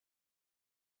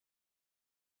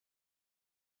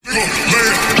Hello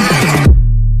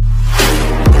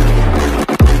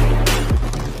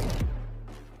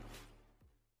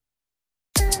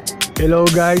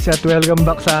guys at welcome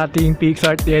back sa ating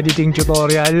Picsart editing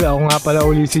tutorial. Ako nga pala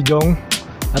uli si Jong.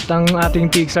 At ang ating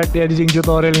Picsart editing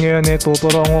tutorial ngayon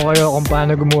tuturuan ko kayo kung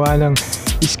paano gumawa ng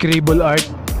Scribble art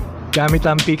gamit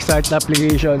ang Picsart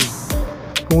application.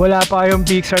 Kung wala pa kayong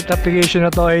Picsart application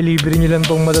na to libre nyo lang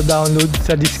itong mata-download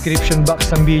sa description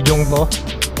box ng video to.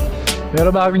 Pero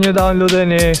bago nyo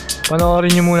downloadan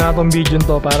panoorin nyo muna itong video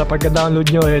to para pagka-download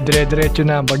nyo dire-diretso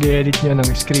na ang pag-edit nyo ng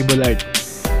Scribble art.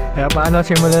 Kaya paano,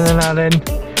 simulan na natin.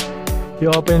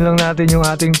 I-open lang natin yung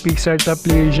ating Picsart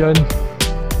application.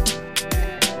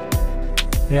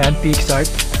 Ayan, Picsart,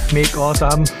 make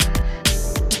awesome.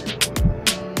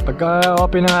 Pagka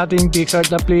open ng ating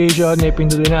Picsart application,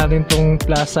 pindutin natin tong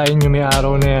plus sign yung may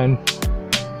arrow na yan.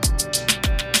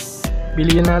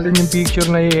 Piliin natin yung picture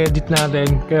na i-edit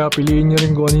natin. Kaya piliin nyo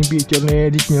rin kung ano yung picture na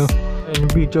i-edit nyo. Ayan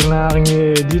yung picture na aking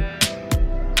i-edit.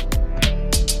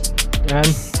 Ayan.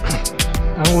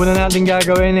 Ang una natin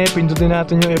gagawin pindutin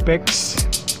natin yung effects.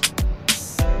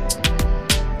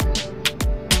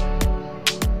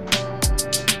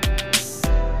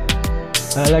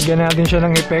 Lalagyan natin siya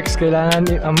ng effects. Kailangan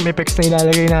ang effects na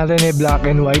ilalagay natin black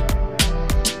and white.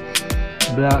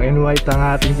 Black and white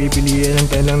ang ating pipiliin.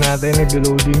 Antayin lang natin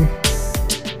nag-loading.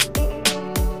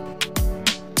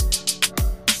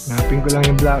 Hanapin ko lang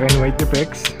yung black and white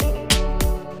effects.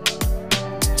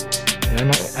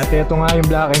 At ito nga yung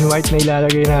black and white na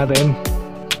ilalagay natin.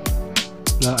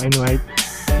 Black and white.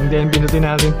 And then pinutin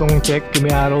natin tong check. Yung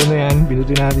may arrow na yan,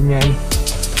 pinutin natin yan.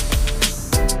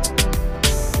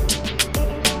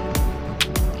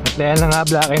 At ayan na nga,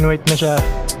 black and white na siya.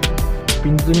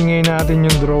 Pinutin ngayon natin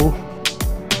yung draw.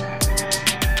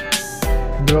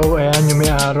 Draw, ayan yung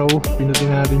may arrow. Pinutin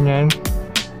natin yan.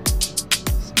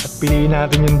 At piliin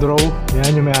natin yung draw.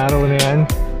 Ayan yung may arrow na yan.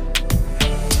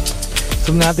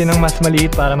 Zoom natin ng mas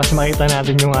maliit para mas makita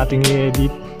natin yung ating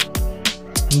i-edit.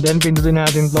 And then pindutin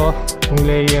natin to, yung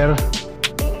layer.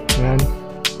 Yan.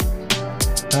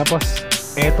 Tapos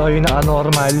eto yung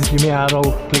naka-normal, yung may arrow.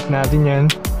 Click natin yan.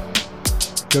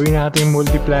 Gawin natin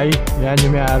multiply. Yan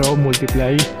yung may arrow,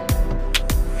 multiply.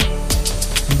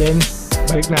 And then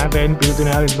balik natin,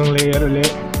 pindutin natin tong layer ulit.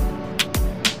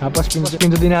 Tapos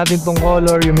pindutin natin tong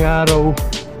color, yung may arrow.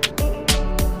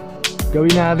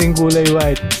 Gawin natin kulay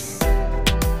white.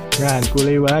 Yan,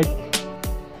 kulay white.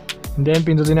 And then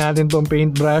pindutin natin tong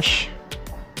paintbrush.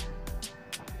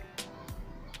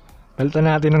 Palitan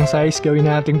natin ng size, gawin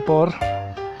natin 4.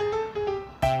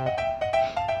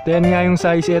 Then nga yung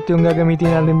size, ito yung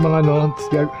gagamitin natin pang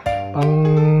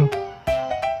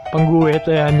guhit.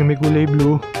 Ayan, yung may kulay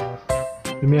blue.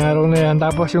 Yung may arrow na yan.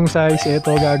 Tapos yung size,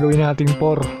 ito gagawin natin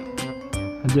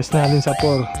 4. Adjust natin sa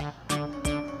 4.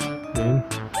 Then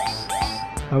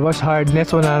tapos hardness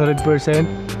 100%.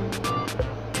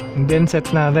 And then set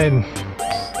natin.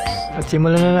 At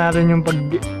simulan na natin yung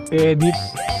pag-edit.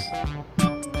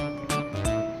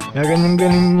 Kaya ganyan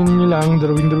nyo lang,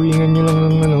 drawingan nyo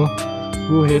lang ng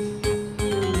guhit.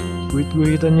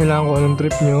 Guhit-guhitan nyo lang kung anong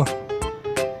trip nyo.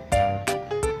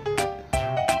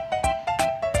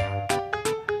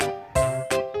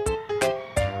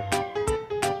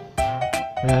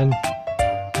 Ayan.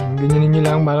 Ganyan nyo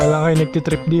lang para lang kayo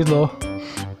nagtitrip dito.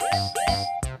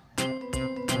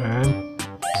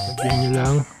 Lagyan nyo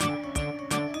lang.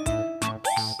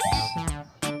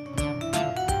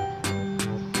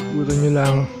 Siguro nyo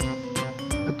lang.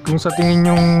 At kung sa tingin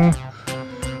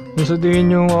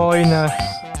nyo okay na,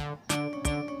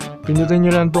 pindutin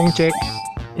nyo lang tong check.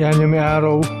 Yan yung may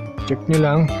arrow. Check nyo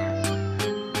lang.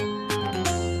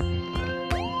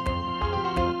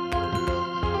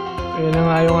 Ayan na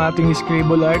nga yung ating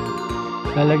Scribble art.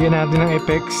 Lalagyan natin ng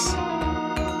effects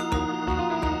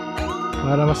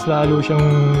para mas lalo siyang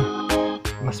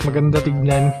mas maganda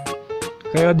tignan.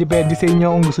 Kaya depende sa inyo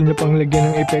kung gusto nyo pang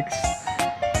lagyan ng effects.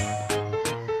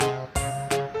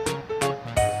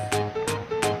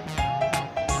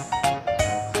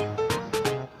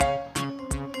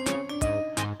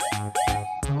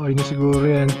 Okay na siguro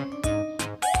yan.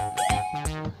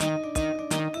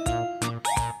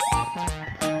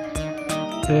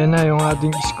 Ayan na yung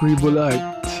ating Scribble art.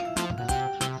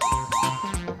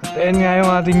 Ayan nga yung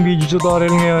ating video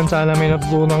tutorial ngayon. Sana may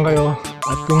natutunan kayo.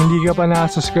 At kung hindi ka pa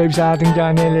na-subscribe sa ating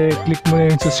channel, click mo na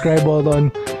yung subscribe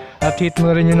button. At hit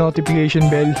mo rin yung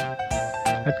notification bell.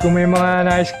 At kung may mga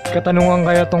nais katanungan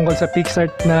kayo tungkol sa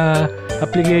Picsart na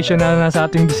application na nasa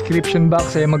ating description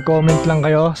box, mag-comment lang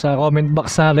kayo sa comment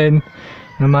box natin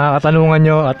ng mga katanungan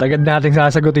nyo at agad nating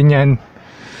sasagutin yan.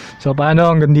 So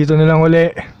paano, hanggang dito na lang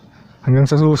uli. Hanggang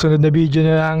sa susunod na video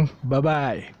na lang. Bye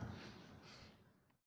bye.